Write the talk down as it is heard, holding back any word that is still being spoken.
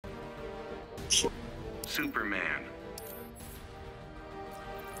Superman.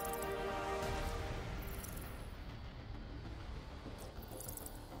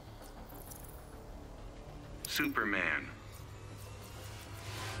 Superman.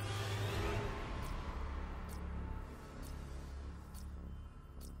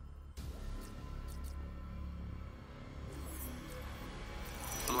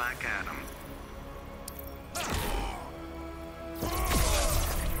 Black Adam.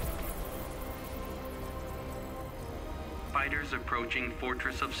 Fighters approaching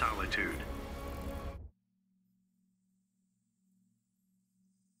Fortress of Solitude.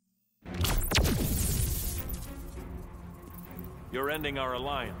 You're ending our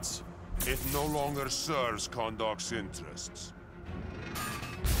alliance. It no longer serves Kahndaq's interests.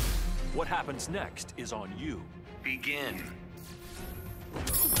 What happens next is on you. Begin.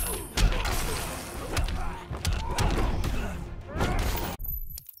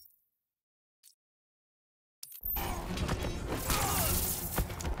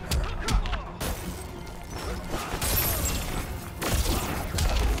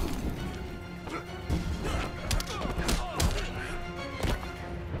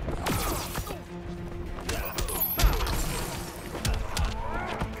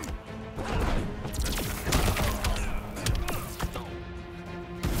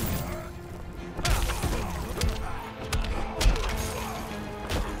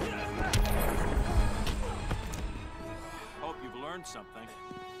 Learned something.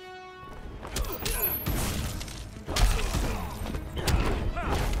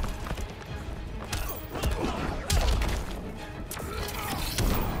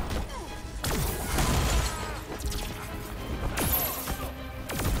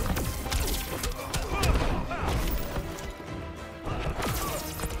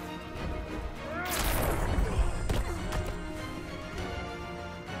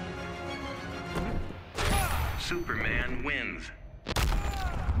 Superman wins.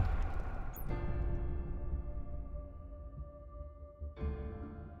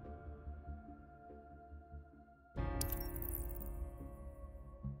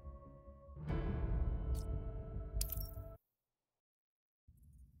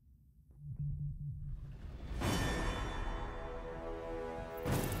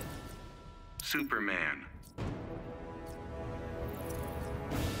 Superman.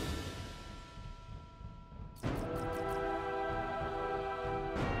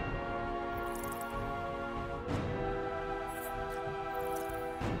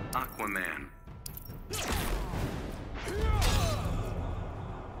 Aquaman.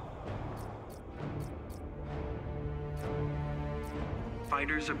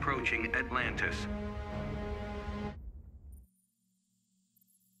 Fighters approaching Atlantis.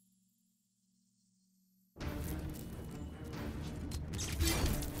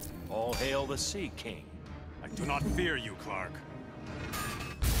 All hail the Sea King. I do not fear you, Clark.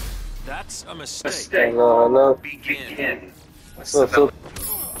 That's a mistake. No. Begin. So,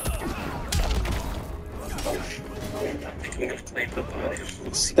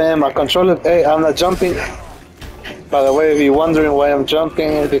 damn, my controller. Hey, I'm not jumping. By the way, if you're wondering why I'm jumping,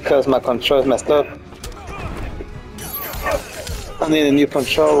 it's because my control is messed up. I need a new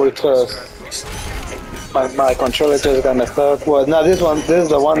control because my controller just got messed up. Well, no, this is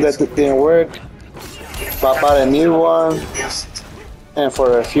the one that didn't work. But I bought a new one, and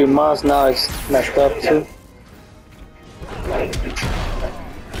for a few months now it's messed up too.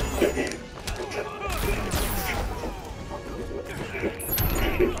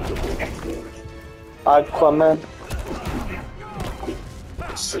 Aquaman.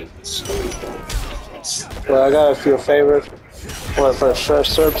 Well, I got a few favorites. Well, for sure,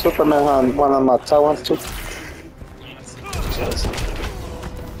 Superman on one of my top ones too.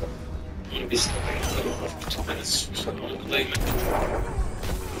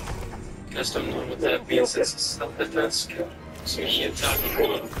 Custom with that means it's self-defense. So you attack